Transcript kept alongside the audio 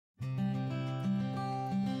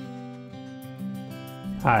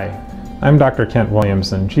Hi, I'm Dr. Kent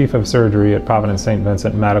Williamson, Chief of Surgery at Providence St.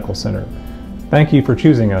 Vincent Medical Center. Thank you for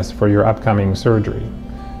choosing us for your upcoming surgery.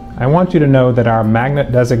 I want you to know that our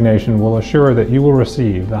magnet designation will assure that you will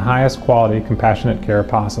receive the highest quality compassionate care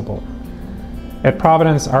possible. At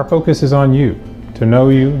Providence, our focus is on you, to know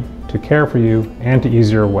you, to care for you, and to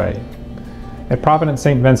ease your way. At Providence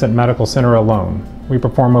St. Vincent Medical Center alone, we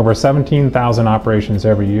perform over 17,000 operations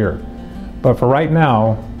every year. But for right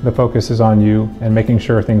now, the focus is on you and making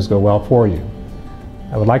sure things go well for you.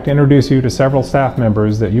 I would like to introduce you to several staff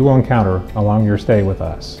members that you will encounter along your stay with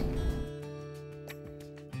us.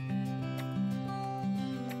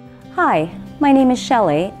 Hi, my name is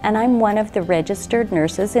Shelley, and I'm one of the registered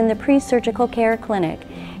nurses in the pre-surgical care clinic.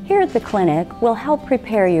 Here at the clinic, we'll help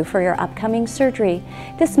prepare you for your upcoming surgery.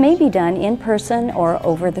 This may be done in person or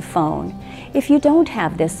over the phone. If you don't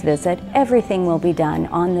have this visit, everything will be done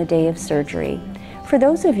on the day of surgery. For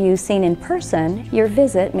those of you seen in person, your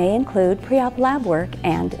visit may include pre-op lab work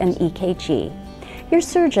and an EKG. Your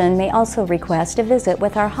surgeon may also request a visit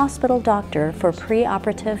with our hospital doctor for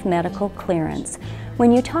pre-operative medical clearance.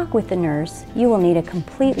 When you talk with the nurse, you will need a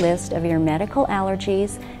complete list of your medical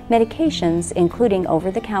allergies, medications including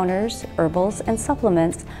over-the-counters, herbals, and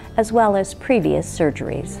supplements, as well as previous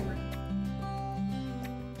surgeries.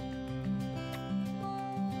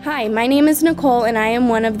 Hi, my name is Nicole and I am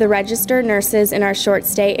one of the registered nurses in our short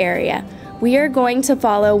stay area. We are going to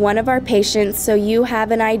follow one of our patients so you have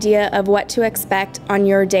an idea of what to expect on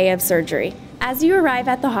your day of surgery. As you arrive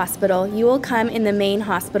at the hospital, you will come in the main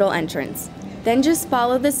hospital entrance. Then just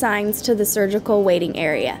follow the signs to the surgical waiting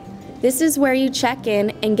area. This is where you check in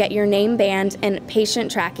and get your name band and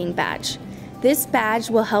patient tracking badge. This badge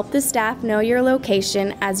will help the staff know your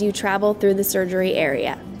location as you travel through the surgery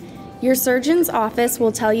area. Your surgeon's office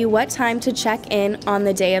will tell you what time to check in on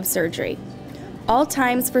the day of surgery. All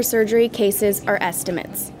times for surgery cases are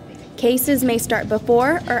estimates. Cases may start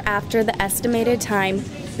before or after the estimated time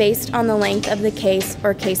based on the length of the case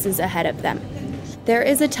or cases ahead of them. There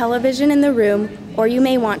is a television in the room, or you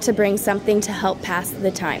may want to bring something to help pass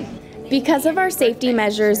the time. Because of our safety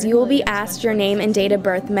measures, you will be asked your name and date of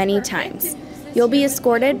birth many times. You'll be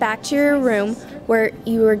escorted back to your room where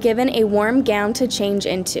you were given a warm gown to change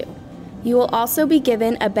into. You will also be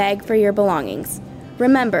given a bag for your belongings.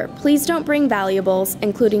 Remember, please don't bring valuables,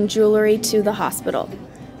 including jewelry, to the hospital.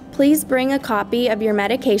 Please bring a copy of your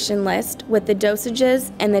medication list with the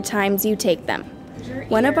dosages and the times you take them.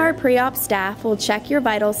 One of our pre-op staff will check your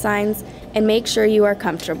vital signs and make sure you are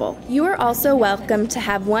comfortable. You are also welcome to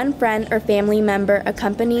have one friend or family member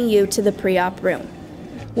accompany you to the pre-op room.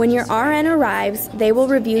 When your RN arrives, they will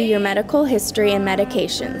review your medical history and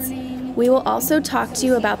medications. We will also talk to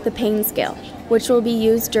you about the pain scale, which will be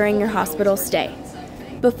used during your hospital stay.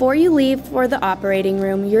 Before you leave for the operating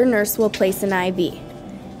room, your nurse will place an IV.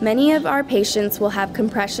 Many of our patients will have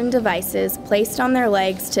compression devices placed on their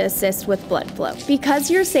legs to assist with blood flow. Because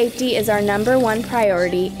your safety is our #1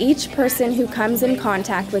 priority, each person who comes in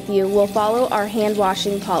contact with you will follow our hand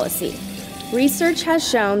washing policy. Research has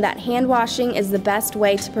shown that hand washing is the best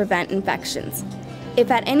way to prevent infections. If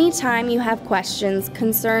at any time you have questions,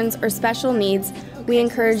 concerns, or special needs, we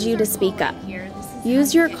encourage you to speak up.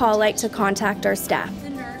 Use your call light to contact our staff.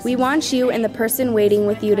 We want you and the person waiting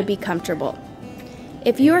with you to be comfortable.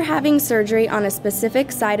 If you are having surgery on a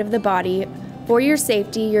specific side of the body, for your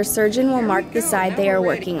safety, your surgeon will mark the side they are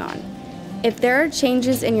working on. If there are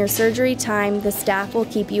changes in your surgery time, the staff will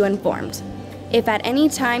keep you informed. If at any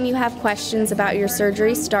time you have questions about your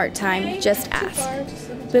surgery start time, just ask.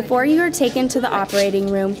 Before you are taken to the operating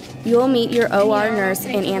room, you will meet your OR nurse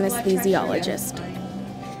and anesthesiologist.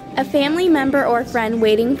 A family member or friend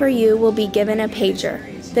waiting for you will be given a pager.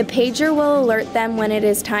 The pager will alert them when it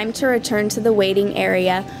is time to return to the waiting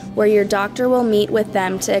area, where your doctor will meet with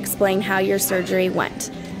them to explain how your surgery went.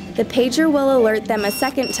 The pager will alert them a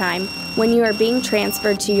second time when you are being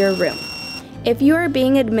transferred to your room. If you are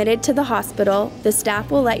being admitted to the hospital, the staff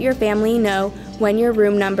will let your family know when your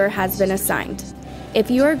room number has been assigned. If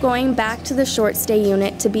you are going back to the short stay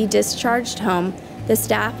unit to be discharged home, the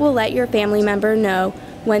staff will let your family member know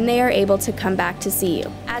when they are able to come back to see you.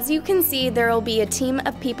 As you can see, there will be a team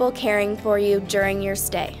of people caring for you during your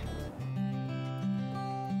stay.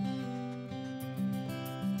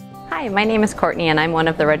 Hi, my name is Courtney and I'm one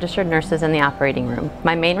of the registered nurses in the operating room.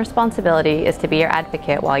 My main responsibility is to be your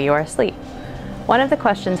advocate while you are asleep. One of the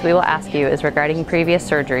questions we will ask you is regarding previous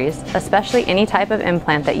surgeries, especially any type of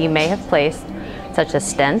implant that you may have placed, such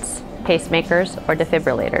as stents, pacemakers, or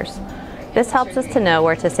defibrillators. This helps us to know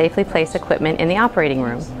where to safely place equipment in the operating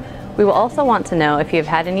room. We will also want to know if you have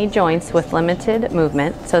had any joints with limited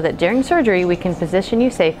movement so that during surgery we can position you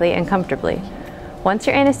safely and comfortably. Once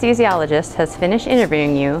your anesthesiologist has finished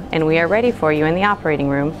interviewing you and we are ready for you in the operating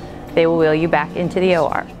room, they will wheel you back into the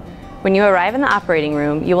OR. When you arrive in the operating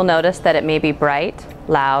room, you will notice that it may be bright,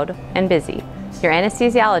 loud, and busy. Your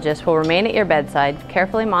anesthesiologist will remain at your bedside,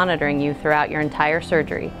 carefully monitoring you throughout your entire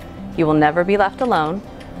surgery. You will never be left alone.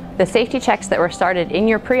 The safety checks that were started in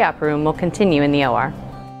your pre-op room will continue in the OR.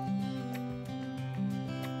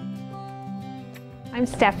 I'm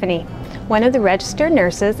Stephanie, one of the registered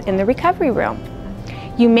nurses in the recovery room.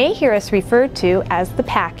 You may hear us referred to as the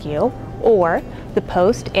PACU or the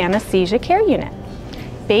Post-Anesthesia Care Unit.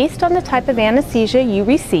 Based on the type of anesthesia you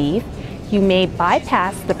receive, you may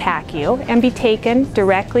bypass the PACU and be taken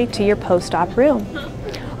directly to your post-op room.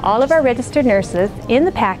 All of our registered nurses in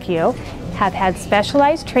the PACU have had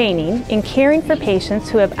specialized training in caring for patients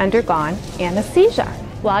who have undergone anesthesia.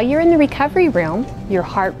 While you're in the recovery room, your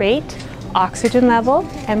heart rate, oxygen level,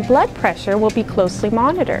 and blood pressure will be closely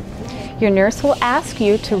monitored. Your nurse will ask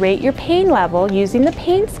you to rate your pain level using the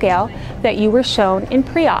pain scale that you were shown in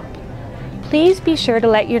pre-op. Please be sure to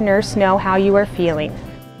let your nurse know how you are feeling.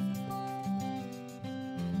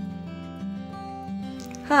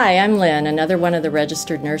 Hi, I'm Lynn, another one of the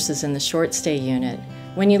registered nurses in the short stay unit.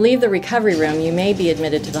 When you leave the recovery room, you may be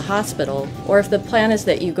admitted to the hospital, or if the plan is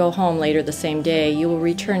that you go home later the same day, you will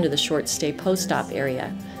return to the short stay post-op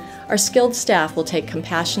area. Our skilled staff will take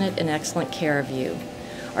compassionate and excellent care of you.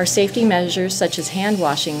 Our safety measures such as hand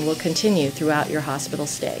washing will continue throughout your hospital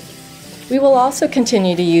stay. We will also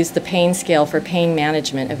continue to use the pain scale for pain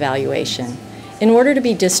management evaluation. In order to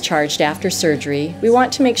be discharged after surgery, we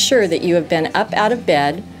want to make sure that you have been up out of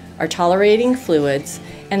bed, are tolerating fluids,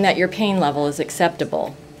 and that your pain level is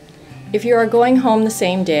acceptable. If you are going home the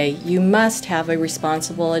same day, you must have a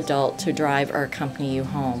responsible adult to drive or accompany you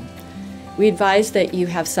home. We advise that you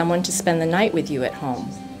have someone to spend the night with you at home.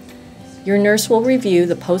 Your nurse will review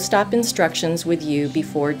the post-op instructions with you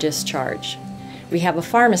before discharge. We have a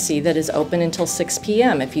pharmacy that is open until 6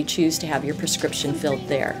 p.m. if you choose to have your prescription filled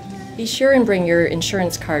there. Be sure and bring your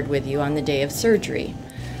insurance card with you on the day of surgery.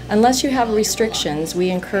 Unless you have restrictions,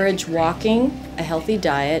 we encourage walking, a healthy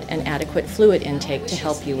diet, and adequate fluid intake to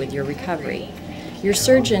help you with your recovery. Your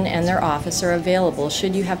surgeon and their office are available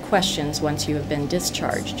should you have questions once you have been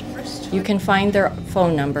discharged. You can find their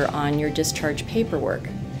phone number on your discharge paperwork.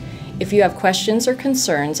 If you have questions or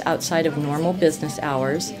concerns outside of normal business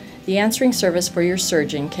hours, the answering service for your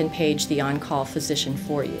surgeon can page the on-call physician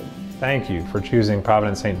for you. Thank you for choosing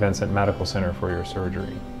Providence St. Vincent Medical Center for your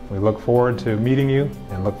surgery. We look forward to meeting you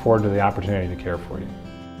and look forward to the opportunity to care for you.